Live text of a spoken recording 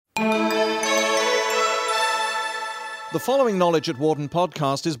The following Knowledge at Wharton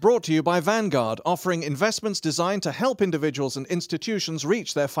podcast is brought to you by Vanguard, offering investments designed to help individuals and institutions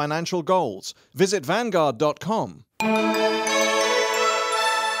reach their financial goals. Visit Vanguard.com.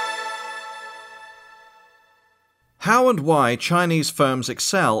 How and why Chinese firms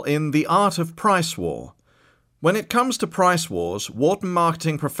excel in the art of price war. When it comes to price wars, Wharton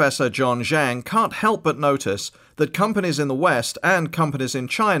marketing professor John Zhang can't help but notice that companies in the West and companies in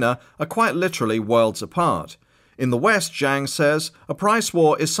China are quite literally worlds apart. In the West, Zhang says, a price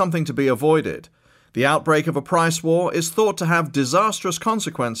war is something to be avoided. The outbreak of a price war is thought to have disastrous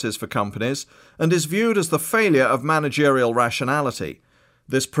consequences for companies and is viewed as the failure of managerial rationality.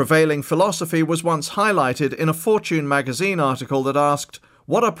 This prevailing philosophy was once highlighted in a Fortune magazine article that asked,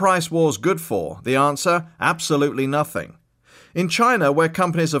 "What are price wars good for?" The answer, absolutely nothing. In China, where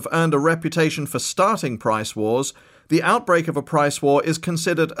companies have earned a reputation for starting price wars, the outbreak of a price war is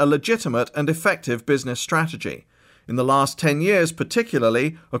considered a legitimate and effective business strategy. In the last 10 years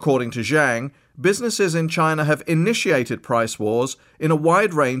particularly, according to Zhang, businesses in China have initiated price wars in a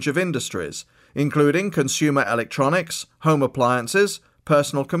wide range of industries, including consumer electronics, home appliances,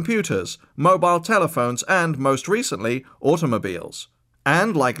 personal computers, mobile telephones, and, most recently, automobiles.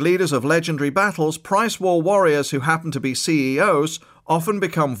 And, like leaders of legendary battles, price war warriors who happen to be CEOs often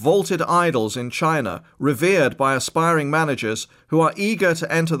become vaulted idols in China, revered by aspiring managers who are eager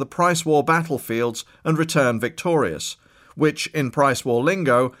to enter the price war battlefields and return victorious, which, in price war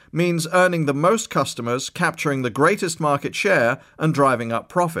lingo, means earning the most customers, capturing the greatest market share, and driving up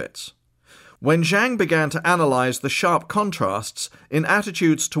profits. When Zhang began to analyze the sharp contrasts in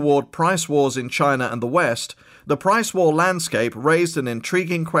attitudes toward price wars in China and the West, the price war landscape raised an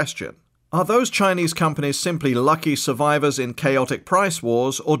intriguing question. Are those Chinese companies simply lucky survivors in chaotic price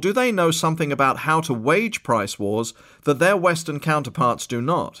wars, or do they know something about how to wage price wars that their Western counterparts do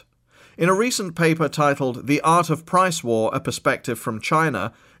not? In a recent paper titled The Art of Price War, A Perspective from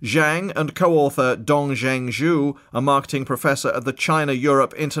China, Zhang and co-author Dongzheng Zhu, a marketing professor at the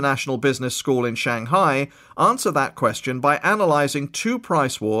China-Europe International Business School in Shanghai, answer that question by analyzing two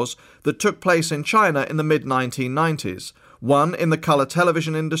price wars that took place in China in the mid-1990s, one in the color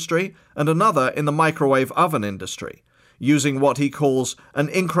television industry and another in the microwave oven industry. Using what he calls an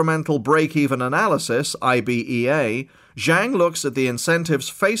incremental break-even analysis, IBEA, Zhang looks at the incentives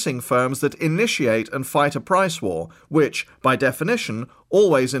facing firms that initiate and fight a price war, which, by definition,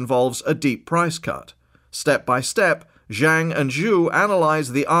 always involves a deep price cut. Step by step, Zhang and Zhu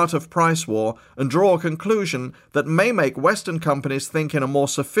analyze the art of price war and draw a conclusion that may make Western companies think in a more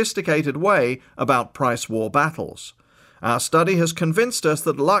sophisticated way about price war battles. Our study has convinced us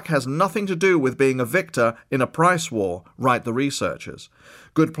that luck has nothing to do with being a victor in a price war, write the researchers.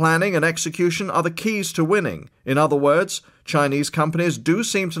 Good planning and execution are the keys to winning. In other words, Chinese companies do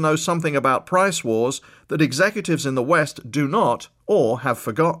seem to know something about price wars that executives in the West do not or have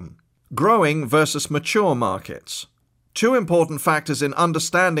forgotten. Growing versus mature markets. Two important factors in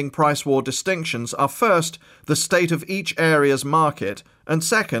understanding price war distinctions are first, the state of each area's market, and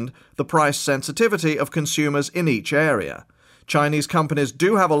second, the price sensitivity of consumers in each area. Chinese companies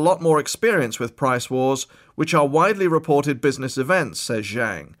do have a lot more experience with price wars, which are widely reported business events, says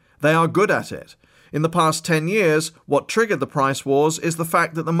Zhang. They are good at it. In the past 10 years, what triggered the price wars is the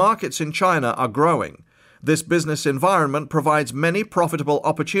fact that the markets in China are growing. This business environment provides many profitable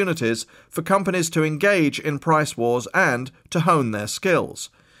opportunities for companies to engage in price wars and to hone their skills.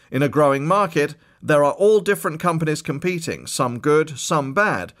 In a growing market, there are all different companies competing, some good, some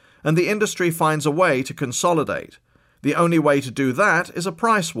bad, and the industry finds a way to consolidate. The only way to do that is a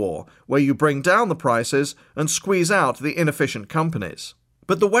price war, where you bring down the prices and squeeze out the inefficient companies.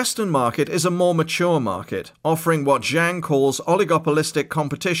 But the Western market is a more mature market, offering what Zhang calls oligopolistic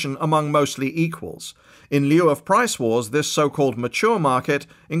competition among mostly equals. In lieu of price wars, this so-called mature market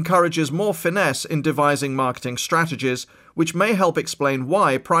encourages more finesse in devising marketing strategies, which may help explain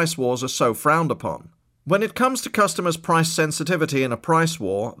why price wars are so frowned upon. When it comes to customers' price sensitivity in a price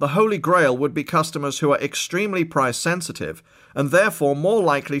war, the holy grail would be customers who are extremely price sensitive and therefore more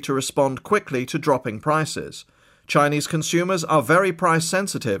likely to respond quickly to dropping prices. Chinese consumers are very price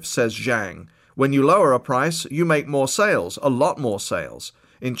sensitive, says Zhang. When you lower a price, you make more sales, a lot more sales.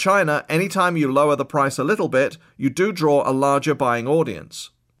 In China, anytime you lower the price a little bit, you do draw a larger buying audience.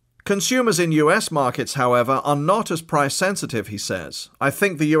 Consumers in US markets, however, are not as price sensitive, he says. I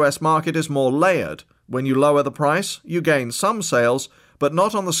think the US market is more layered. When you lower the price, you gain some sales, but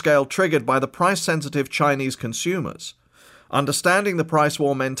not on the scale triggered by the price-sensitive Chinese consumers. Understanding the price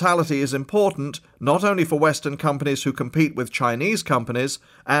war mentality is important not only for Western companies who compete with Chinese companies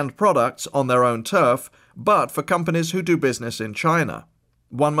and products on their own turf, but for companies who do business in China.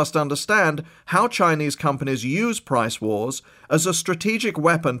 One must understand how Chinese companies use price wars as a strategic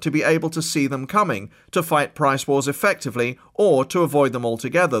weapon to be able to see them coming, to fight price wars effectively, or to avoid them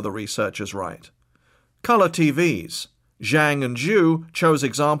altogether, the researchers write. Color TVs. Zhang and Zhu chose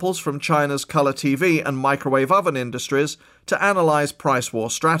examples from China's color TV and microwave oven industries to analyze price war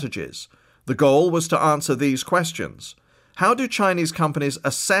strategies. The goal was to answer these questions. How do Chinese companies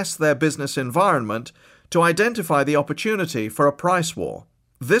assess their business environment to identify the opportunity for a price war?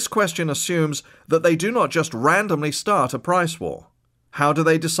 This question assumes that they do not just randomly start a price war. How do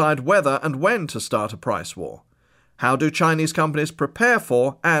they decide whether and when to start a price war? How do Chinese companies prepare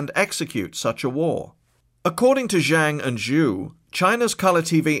for and execute such a war? According to Zhang and Zhu, China's color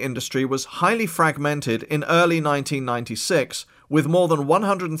TV industry was highly fragmented in early 1996 with more than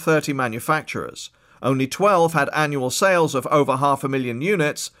 130 manufacturers. Only 12 had annual sales of over 500,000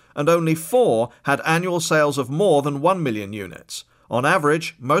 units, and only 4 had annual sales of more than 1 million units. On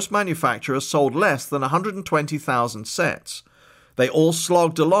average, most manufacturers sold less than 120,000 sets. They all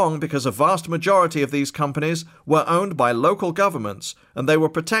slogged along because a vast majority of these companies were owned by local governments, and they were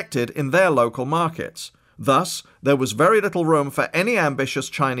protected in their local markets. Thus, there was very little room for any ambitious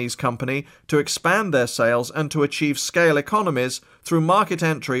Chinese company to expand their sales and to achieve scale economies through market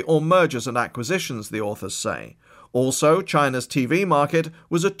entry or mergers and acquisitions, the authors say. Also, China's TV market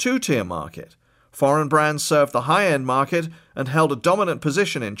was a two-tier market. Foreign brands served the high-end market and held a dominant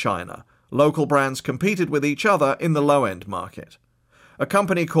position in China. Local brands competed with each other in the low-end market. A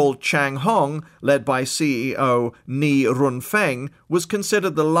company called Changhong, led by CEO Ni Runfeng, was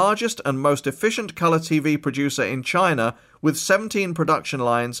considered the largest and most efficient color TV producer in China, with 17 production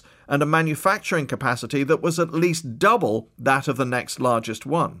lines and a manufacturing capacity that was at least double that of the next largest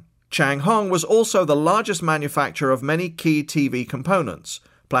one. Changhong was also the largest manufacturer of many key TV components,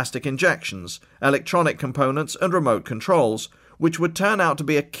 plastic injections, electronic components, and remote controls, which would turn out to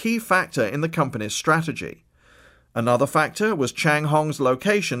be a key factor in the company's strategy. Another factor was Changhong's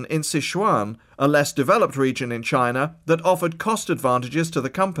location in Sichuan, a less developed region in China that offered cost advantages to the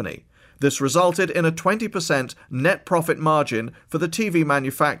company. This resulted in a 20% net profit margin for the TV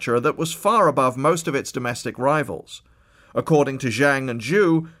manufacturer that was far above most of its domestic rivals. According to Zhang and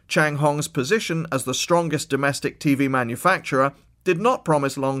Zhu, Changhong's position as the strongest domestic TV manufacturer did not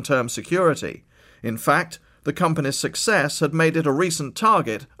promise long-term security. In fact, the company's success had made it a recent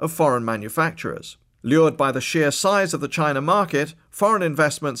target of foreign manufacturers. Lured by the sheer size of the China market, foreign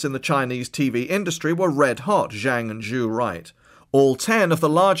investments in the Chinese TV industry were red hot, Zhang and Zhu write. All 10 of the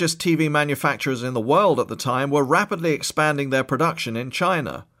largest TV manufacturers in the world at the time were rapidly expanding their production in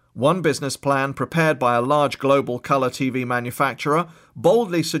China. One business plan prepared by a large global color TV manufacturer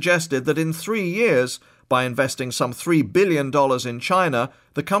boldly suggested that in 3 years, by investing some $3 billion in China,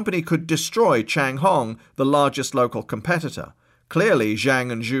 the company could destroy Changhong, the largest local competitor. Clearly,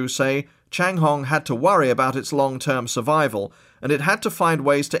 Zhang and Zhu say, Changhong had to worry about its long-term survival, and it had to find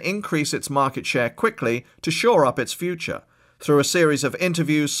ways to increase its market share quickly to shore up its future. Through a series of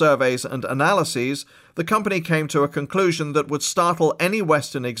interviews, surveys, and analyses, the company came to a conclusion that would startle any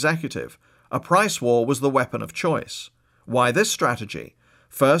Western executive. A price war was the weapon of choice. Why this strategy?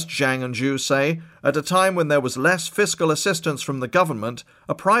 First, Zhang and Zhu say, at a time when there was less fiscal assistance from the government,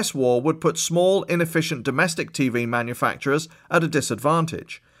 a price war would put small, inefficient domestic TV manufacturers at a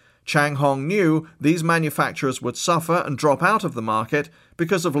disadvantage. Changhong knew these manufacturers would suffer and drop out of the market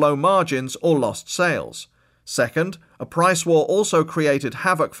because of low margins or lost sales. Second, a price war also created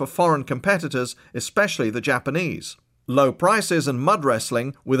havoc for foreign competitors, especially the Japanese. Low prices and mud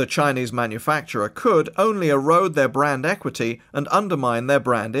wrestling with a Chinese manufacturer could only erode their brand equity and undermine their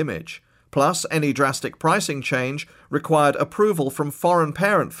brand image. Plus, any drastic pricing change required approval from foreign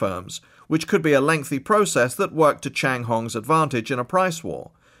parent firms, which could be a lengthy process that worked to Changhong's advantage in a price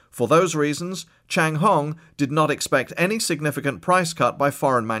war. For those reasons, Changhong did not expect any significant price cut by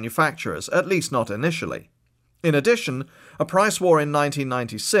foreign manufacturers, at least not initially. In addition, a price war in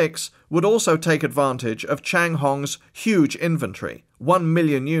 1996 would also take advantage of Changhong's huge inventory, 1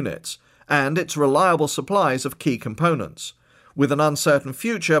 million units, and its reliable supplies of key components. With an uncertain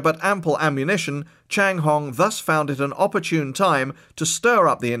future but ample ammunition, Changhong thus found it an opportune time to stir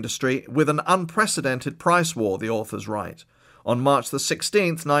up the industry with an unprecedented price war, the authors write. On March 16,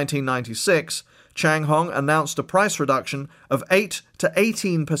 1996, Changhong announced a price reduction of 8 to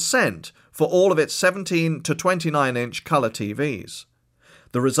 18% for all of its 17 to 29-inch color TVs.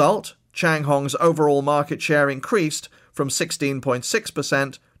 The result? Changhong's overall market share increased from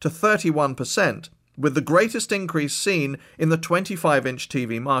 16.6% to 31%, with the greatest increase seen in the 25-inch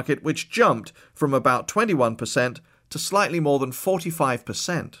TV market, which jumped from about 21% to slightly more than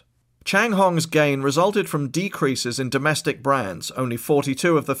 45%. Chang Hong's gain resulted from decreases in domestic brands. Only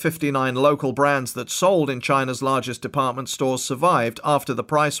 42 of the 59 local brands that sold in China's largest department stores survived after the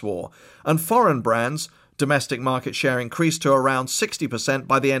price war, and foreign brands' domestic market share increased to around 60%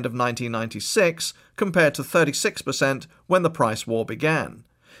 by the end of 1996, compared to 36% when the price war began.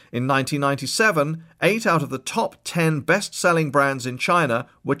 In 1997, 8 out of the top 10 best-selling brands in China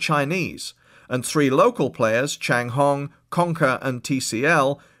were Chinese, and 3 local players, Chang Hong, Conker, and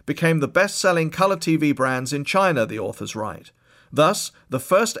TCL, became the best-selling color TV brands in China, the authors write. Thus, the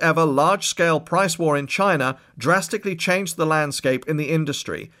first-ever large-scale price war in China drastically changed the landscape in the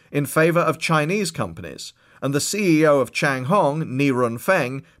industry in favor of Chinese companies, and the CEO of Chang Hong, Ni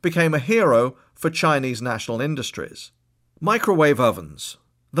Runfeng, became a hero for Chinese national industries. Microwave ovens.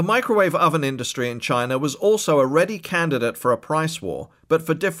 The microwave oven industry in China was also a ready candidate for a price war, but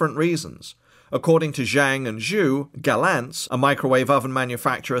for different reasons. According to Zhang and Zhu, Galantz, a microwave oven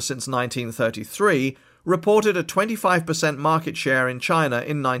manufacturer since 1933, reported a 25% market share in China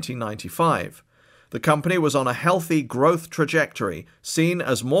in 1995. The company was on a healthy growth trajectory, seen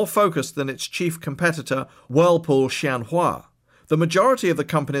as more focused than its chief competitor, Whirlpool Xianhua. The majority of the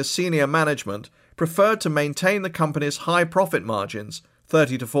company's senior management preferred to maintain the company's high profit margins,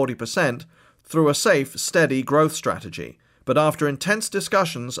 30 to 40%, through a safe, steady growth strategy. But after intense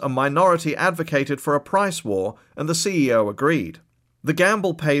discussions, a minority advocated for a price war, and the CEO agreed. The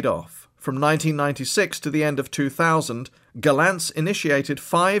gamble paid off. From 1996 to the end of 2000, Galantz initiated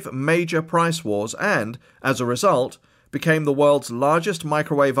 5 major price wars and, as a result, became the world's largest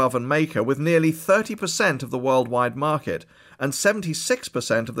microwave oven maker with nearly 30% of the worldwide market and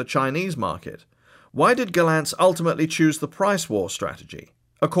 76% of the Chinese market. Why did Galantz ultimately choose the price war strategy?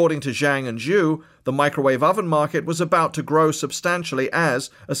 According to Zhang and Zhu, the microwave oven market was about to grow substantially as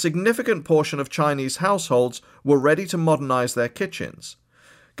a significant portion of Chinese households were ready to modernize their kitchens.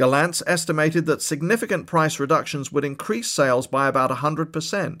 Galantz estimated that significant price reductions would increase sales by about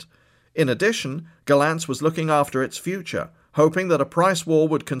 100%. In addition, Galantz was looking after its future, hoping that a price war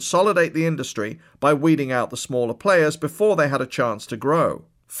would consolidate the industry by weeding out the smaller players before they had a chance to grow.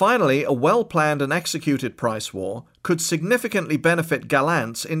 Finally, a well-planned and executed price war could significantly benefit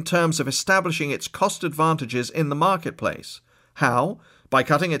Galantz in terms of establishing its cost advantages in the marketplace. How? By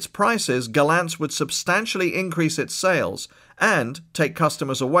cutting its prices, Galantz would substantially increase its sales and take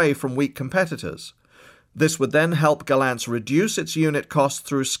customers away from weak competitors. This would then help Galantz reduce its unit costs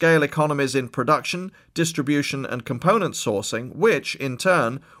through scale economies in production, distribution, and component sourcing, which, in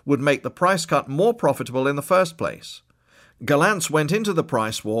turn, would make the price cut more profitable in the first place. Galantz went into the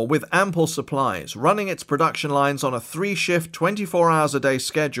price war with ample supplies, running its production lines on a 3-shift, 24-hours-a-day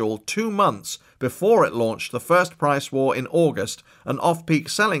schedule 2 months before it launched the first price war in August, an off-peak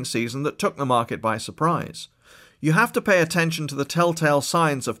selling season that took the market by surprise. You have to pay attention to the telltale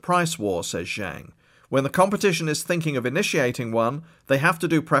signs of price war, says Zhang. When the competition is thinking of initiating one, they have to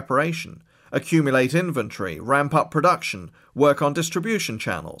do preparation, accumulate inventory, ramp up production, work on distribution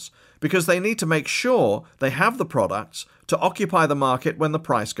channels, because they need to make sure they have the products to occupy the market when the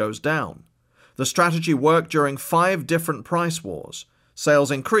price goes down. The strategy worked during 5 different price wars.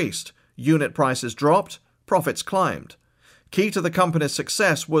 Sales increased, unit prices dropped, profits climbed. Key to the company's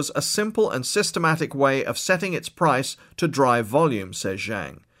success was a simple and systematic way of setting its price to drive volume, says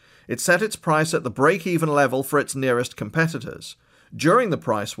Zhang. It set its price at the break-even level for its nearest competitors. During the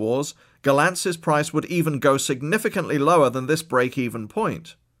price wars, Galantz's price would even go significantly lower than this break-even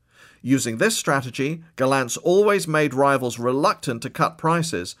point. Using this strategy, Galantz always made rivals reluctant to cut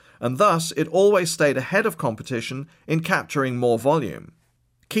prices, and thus it always stayed ahead of competition in capturing more volume.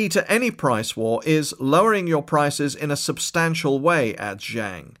 Key to any price war is lowering your prices in a substantial way, adds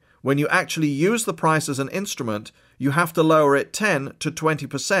Zhang. When you actually use the price as an instrument, you have to lower it 10 to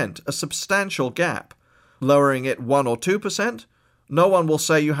 20%, a substantial gap. Lowering it 1 or 2%? No one will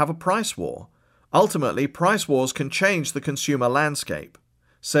say you have a price war. Ultimately, price wars can change the consumer landscape.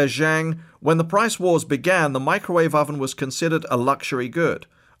 Says Zhang, when the price wars began, the microwave oven was considered a luxury good.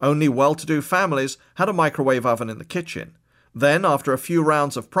 Only well-to-do families had a microwave oven in the kitchen. Then, after a few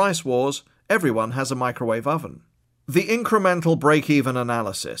rounds of price wars, everyone has a microwave oven. The Incremental Break-Even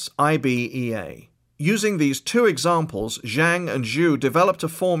Analysis, IBEA. Using these 2 examples, Zhang and Zhu developed a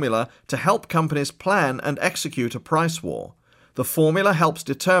formula to help companies plan and execute a price war. The formula helps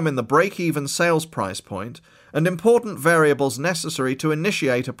determine the break-even sales price point and important variables necessary to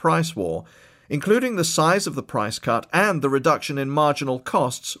initiate a price war, including the size of the price cut and the reduction in marginal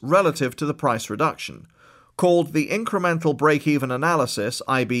costs relative to the price reduction. Called the Incremental Break-Even Analysis,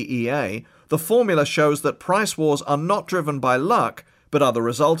 IBEA, the formula shows that price wars are not driven by luck, but are the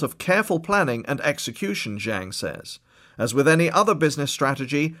result of careful planning and execution, Zhang says. As with any other business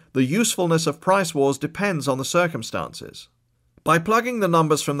strategy, the usefulness of price wars depends on the circumstances. By plugging the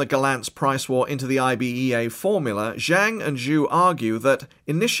numbers from the Galant's price war into the IBEA formula, Zhang and Zhu argue that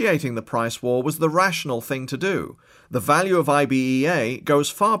initiating the price war was the rational thing to do. The value of IBEA goes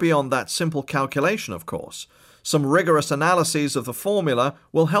far beyond that simple calculation, of course. Some rigorous analyses of the formula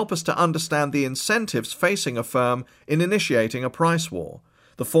will help us to understand the incentives facing a firm in initiating a price war.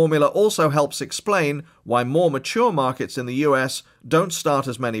 The formula also helps explain why more mature markets in the US don't start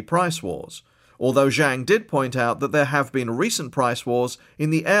as many price wars. Although Zhang did point out that there have been recent price wars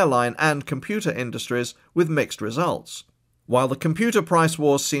in the airline and computer industries with mixed results. While the computer price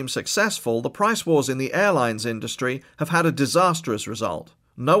wars seem successful, the price wars in the airlines industry have had a disastrous result.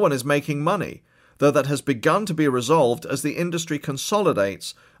 No one is making money, though that has begun to be resolved as the industry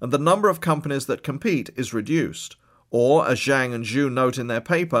consolidates and the number of companies that compete is reduced. Or, as Zhang and Zhu note in their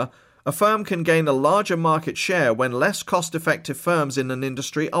paper, a firm can gain a larger market share when less cost-effective firms in an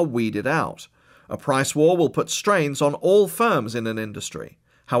industry are weeded out. A price war will put strains on all firms in an industry.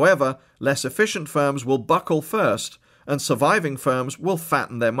 However, less efficient firms will buckle first, and surviving firms will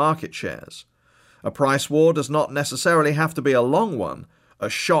fatten their market shares. A price war does not necessarily have to be a long one. A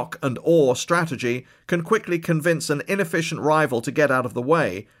shock and awe strategy can quickly convince an inefficient rival to get out of the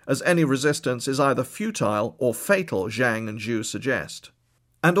way, as any resistance is either futile or fatal, Zhang and Zhu suggest.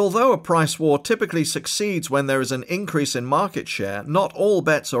 And although a price war typically succeeds when there is an increase in market share, not all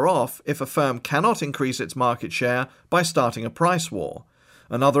bets are off if a firm cannot increase its market share by starting a price war.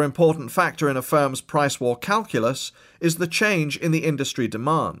 Another important factor in a firm's price war calculus is the change in the industry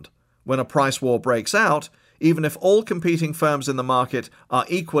demand. When a price war breaks out, even if all competing firms in the market are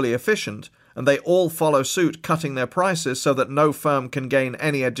equally efficient, and they all follow suit cutting their prices so that no firm can gain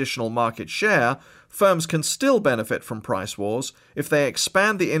any additional market share, firms can still benefit from price wars if they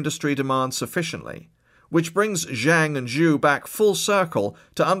expand the industry demand sufficiently. Which brings Zhang and Zhu back full circle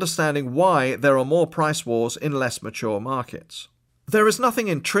to understanding why there are more price wars in less mature markets. There is nothing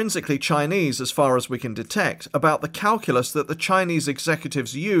intrinsically Chinese, as far as we can detect, about the calculus that the Chinese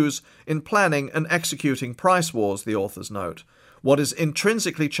executives use in planning and executing price wars, the authors note. What is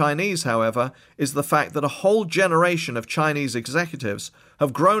intrinsically Chinese, however, is the fact that a whole generation of Chinese executives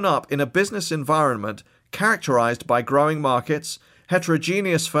have grown up in a business environment characterized by growing markets,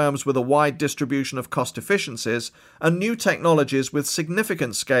 heterogeneous firms with a wide distribution of cost efficiencies, and new technologies with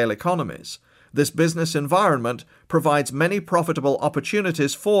significant scale economies. This business environment provides many profitable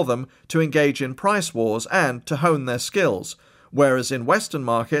opportunities for them to engage in price wars and to hone their skills, whereas in Western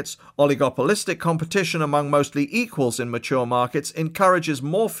markets, oligopolistic competition among mostly equals in mature markets encourages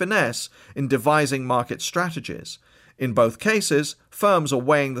more finesse in devising market strategies. In both cases, firms are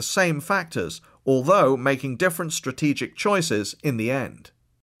weighing the same factors, although making different strategic choices in the end.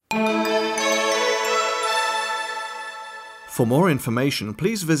 For more information,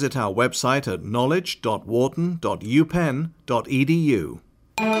 please visit our website at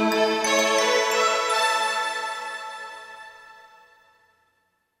knowledge.wharton.upenn.edu.